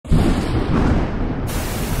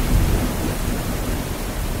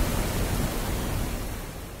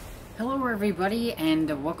everybody,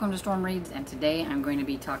 and welcome to Storm Reads. And today I'm going to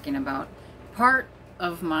be talking about part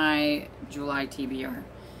of my July TBR.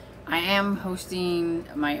 I am hosting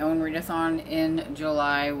my own readathon in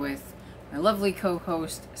July with my lovely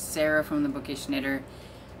co-host Sarah from the Bookish Knitter,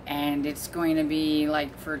 and it's going to be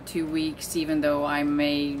like for 2 weeks, even though I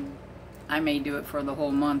may do it for the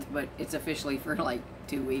whole month, but it's officially for like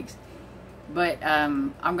 2 weeks. But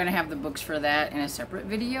I'm going to have the books for that in a separate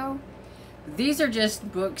video. These are just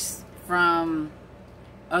books from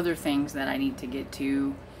other things that I need to get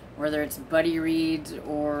to, whether it's buddy reads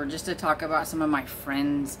or just to talk about some of my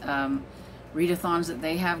friends' readathons that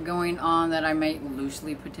they have going on that I might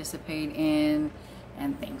loosely participate in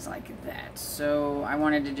and things like that. So I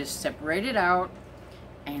wanted to just separate it out,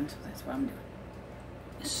 and so that's what I'm doing.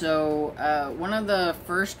 So one of the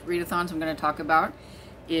first readathons I'm going to talk about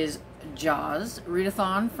is Jaws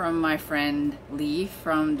readathon from my friend Lee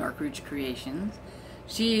from Dark Roots Creations.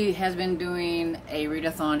 She has been doing a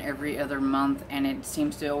readathon every other month, and it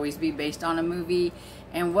seems to always be based on a movie,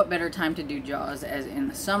 and what better time to do Jaws as in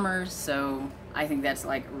the summer, so I think that's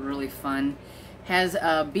like really fun. Has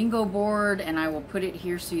a bingo board, and I will put it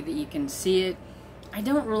here so that you can see it. I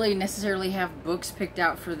don't really necessarily have books picked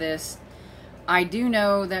out for this. I do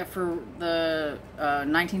know that for the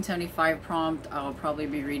 1975 prompt, I'll probably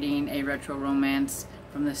be reading a retro romance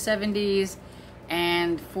from the 70s.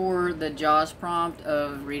 And for the Jaws prompt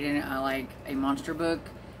of reading like a monster book,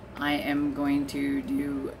 I am going to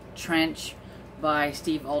do Trench by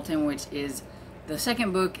Steve Alton, which is the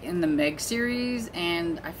second book in the Meg series.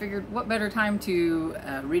 And I figured what better time to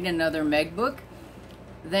read another Meg book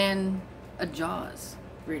than a Jaws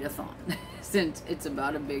readathon, since it's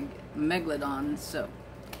about a big megalodon. So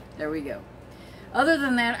there we go. Other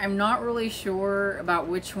than that, I'm not really sure about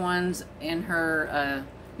which ones in her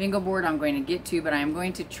bingo board I'm going to get to, but I am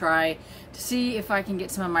going to try to see if I can get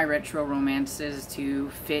some of my retro romances to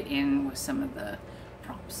fit in with some of the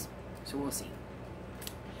prompts. So we'll see.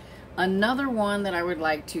 Another one that I would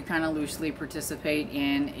like to kind of loosely participate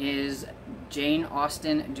in is Jane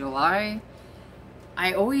Austen July.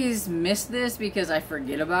 I always miss this because I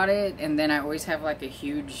forget about it, and then I always have like a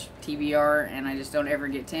huge TBR and I just don't ever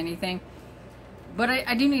get to anything. But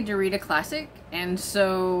I do need to read a classic, and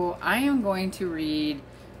so I am going to read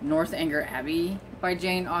Northanger Abbey by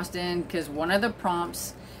Jane Austen, because one of the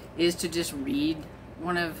prompts is to just read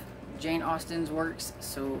one of Jane Austen's works,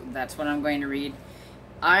 so that's what I'm going to read.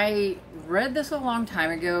 I read this a long time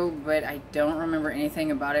ago, but I don't remember anything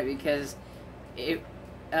about it because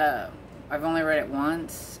I've only read it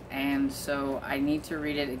once, and so I need to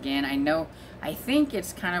read it again. I think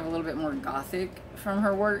it's kind of a little bit more gothic from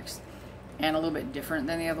her works and a little bit different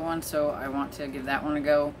than the other one, so I want to give that one a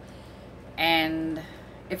go. And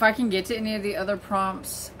if I can get to any of the other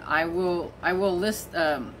prompts, I will list,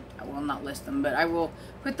 I will not list them, but I will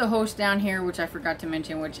put the host down here, which I forgot to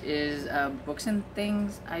mention, which is Books and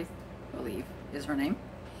Things, I believe is her name.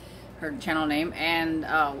 Her channel name, and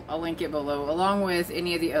I'll link it below, along with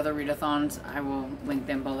any of the other readathons. I will link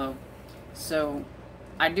them below. So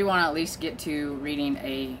I do want to at least get to reading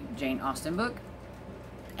a Jane Austen book.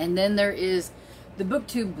 And then there is the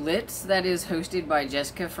BookTube Blitz that is hosted by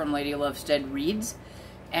Jessica from Lady Lovestead Reads,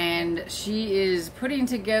 and she is putting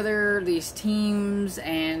together these teams,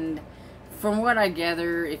 and from what I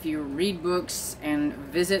gather, if you read books and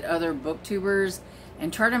visit other booktubers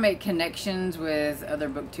and try to make connections with other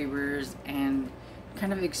booktubers and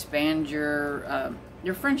kind of expand your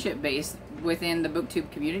friendship base within the booktube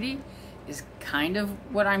community, is kind of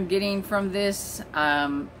what I'm getting from this. I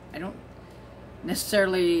don't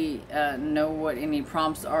necessarily know what any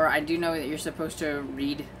prompts are. I do know that you're supposed to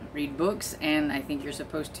read books, and I think you're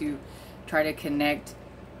supposed to try to connect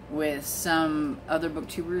with some other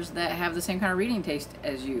booktubers that have the same kind of reading taste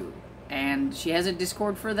as you. And she has a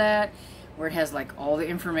Discord for that, where it has like all the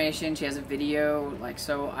information. She has a video, like,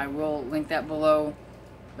 so I will link that below.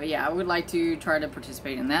 But yeah, I would like to try to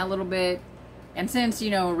participate in that a little bit. And since, you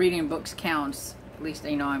know, reading books counts, at least,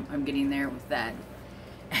 you know, I'm getting there with that.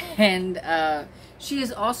 And she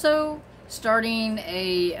is also starting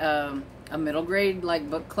a middle grade like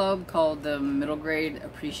book club called the Middle Grade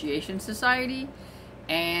Appreciation Society,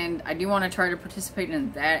 and I do want to try to participate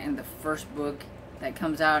in that. In the first book that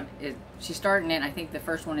comes out, she's starting it, I think the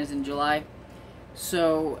first one is in July.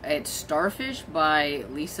 So it's Starfish by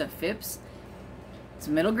Lisa Phipps. It's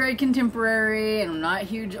middle grade contemporary, and I'm not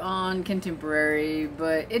huge on contemporary,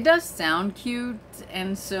 but it does sound cute,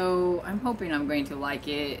 and so I'm hoping I'm going to like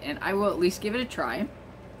it, and I will at least give it a try.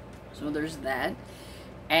 So there's that.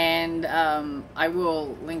 And I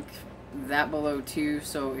will link that below too,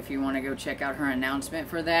 so if you want to go check out her announcement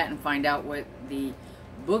for that and find out what the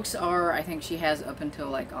Books are, I think she has up until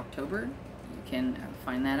like October. You can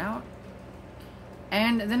find that out.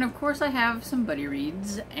 And then of course I have some buddy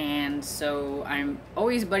reads, and so I'm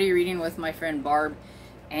always buddy reading with my friend Barb,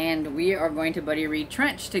 and we are going to buddy read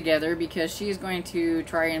Trench together because she is going to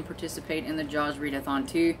try and participate in the Jaws readathon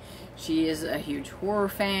too. She is a huge horror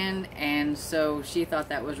fan, and so she thought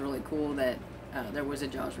that was really cool that there was a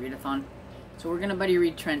Jaws readathon. So we're going to buddy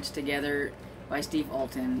read Trench together by Steve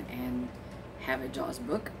Alton and have a Jaws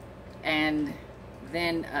book. And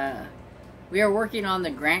then we are working on the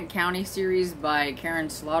Grant County series by Karen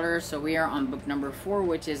Slaughter, so we are on book number 4,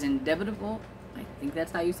 which is Indebitable. I think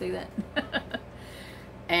that's how you say that.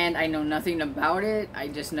 And I know nothing about it. I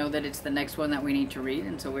just know that it's the next one that we need to read,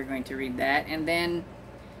 and so we're going to read that. And then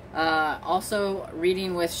also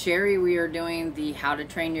reading with Sherry, we are doing the How to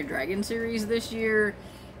Train Your Dragon series this year,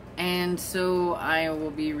 and so I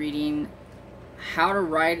will be reading How to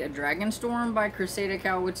Ride a Dragon Storm by Cressida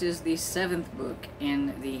Cow, which is the 7th book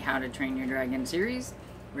in the How to Train Your Dragon series.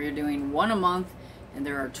 We're doing one a month, and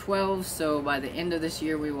there are 12, so by the end of this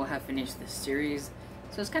year we will have finished this series.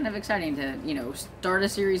 So it's kind of exciting to, you know, start a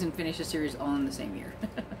series and finish a series all in the same year.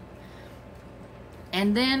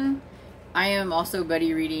 And then I am also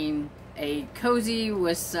buddy reading a cozy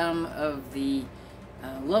with some of the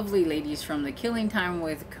lovely ladies from the Killing Time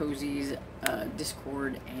with Cozy's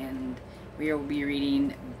Discord, and we will be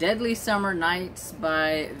reading Deadly Summer Nights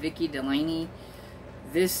by Vicki Delaney.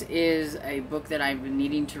 This is a book that I've been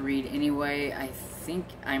needing to read anyway. I think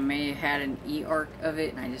I may have had an e-arc of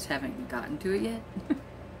it and I just haven't gotten to it yet.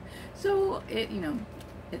 So,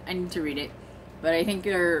 I need to read it. But I think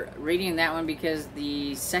they're reading that one because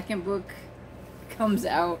the second book comes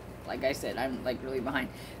out. Like I said, I'm like really behind.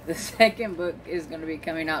 The second book is going to be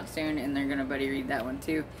coming out soon, and they're going to buddy read that one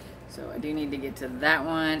too. So I do need to get to that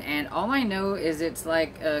one. And all I know is it's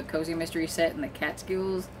like a cozy mystery set in the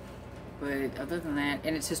Catskills. But other than that,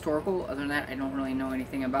 and it's historical. Other than that, I don't really know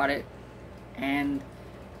anything about it. And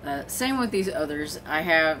same with these others. I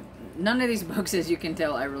have none of these books, as you can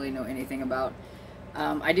tell, I really know anything about.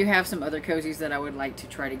 I do have some other cozies that I would like to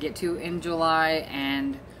try to get to in July,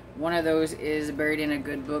 and one of those is Buried in a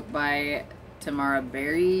Good Book by Tamara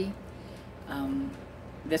Berry.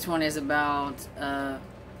 This one is about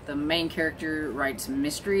the main character writes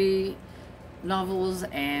mystery novels,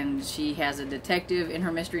 and she has a detective in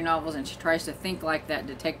her mystery novels, and she tries to think like that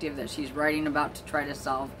detective that she's writing about to try to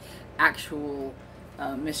solve actual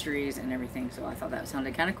mysteries and everything. So I thought that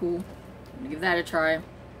sounded kind of cool. I'm gonna give that a try.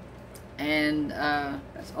 And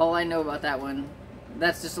that's all I know about that one.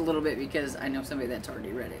 That's just a little bit because I know somebody that's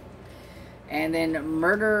already read it. And then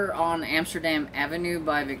Murder on Amsterdam Avenue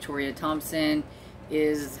by Victoria Thompson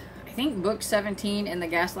is, I think, book 17 in the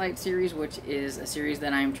Gaslight series, which is a series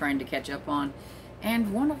that I'm trying to catch up on,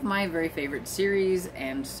 and one of my very favorite series,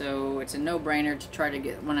 and so it's a no-brainer to try to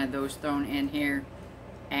get one of those thrown in here.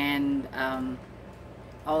 And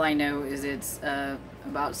all I know is it's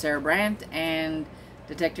about Sarah Brandt and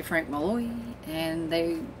Detective Frank Malloy, and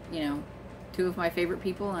they, two of my favorite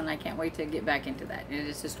people, and I can't wait to get back into that. It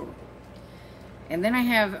is historical. And then I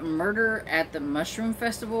have Murder at the Mushroom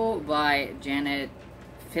Festival by Janet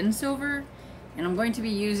Finsilver, and I'm going to be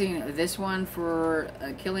using this one for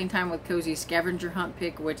a Killing Time with Cozy scavenger hunt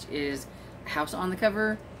pick, which is House on the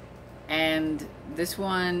Cover. And this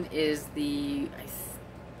one is I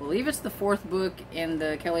believe it's the 4th book in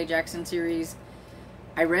the Kelly Jackson series.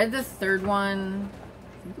 I read the 3rd one,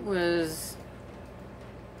 I think it was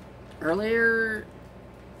earlier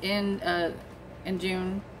in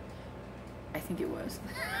June. I think it was.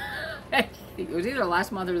 I think it was either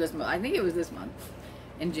last month or this month. I think it was this month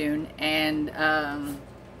in June. And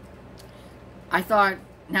I thought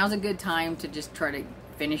now's a good time to just try to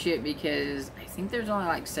finish it, because I think there's only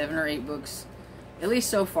like 7 or 8 books, at least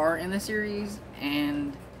so far in the series.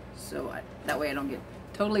 And so that way I don't get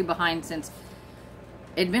totally behind, since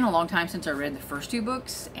it'd been a long time since I read the first 2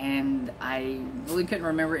 books, and I really couldn't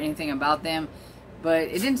remember anything about them. But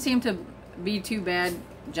it didn't seem to be too bad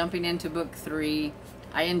jumping into book 3.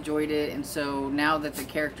 I enjoyed it, and so now that the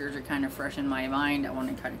characters are kind of fresh in my mind, I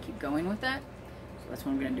want to try to keep going with that. So that's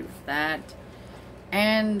what I'm going to do with that.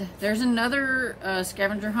 And there's another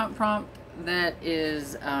scavenger hunt prompt that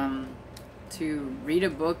is to read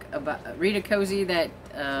a cozy that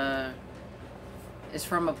is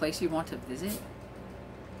from a place you want to visit,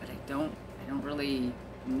 but I don't really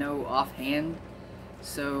know offhand.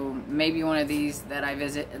 So maybe one of these that I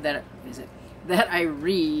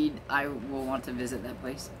read, I will want to visit that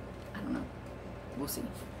place. I don't know. We'll see.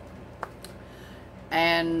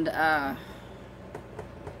 And I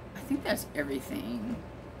think that's everything.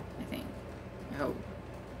 I hope.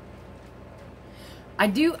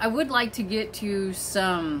 I would like to get to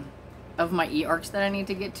some of my e-arcs that I need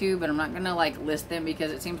to get to, but I'm not gonna like list them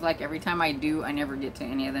because it seems like every time I do, I never get to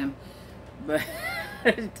any of them. But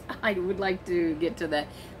I would like to get to that.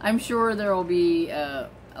 I'm sure there will be a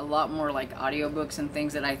lot more like audiobooks and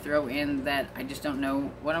things that I throw in that I just don't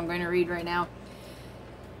know what I'm going to read right now.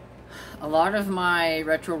 A lot of my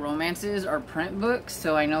retro romances are print books,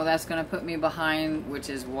 so I know that's going to put me behind, which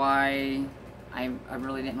is why I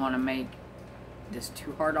really didn't want to make this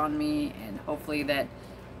too hard on me, and hopefully that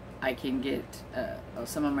I can get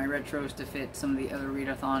some of my retros to fit some of the other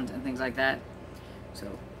readathons and things like that. So,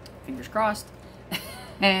 fingers crossed.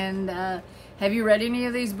 And have you read any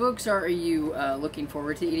of these books, or are you looking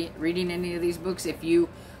forward to reading any of these books? If you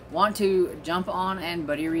want to jump on and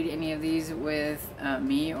buddy read any of these with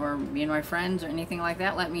me or me and my friends or anything like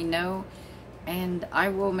that, let me know, and I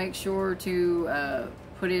will make sure to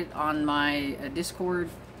put it on my Discord.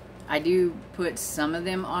 I do put some of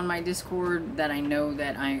them on my Discord that I know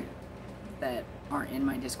that aren't in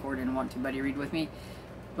my Discord and want to buddy read with me.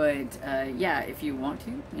 But yeah, if you want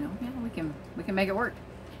to, you know, yeah, we can make it work.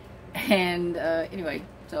 And anyway,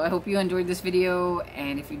 so I hope you enjoyed this video,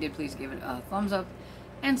 and if you did, please give it a thumbs up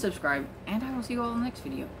and subscribe, and I will see you all in the next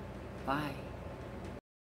video. Bye.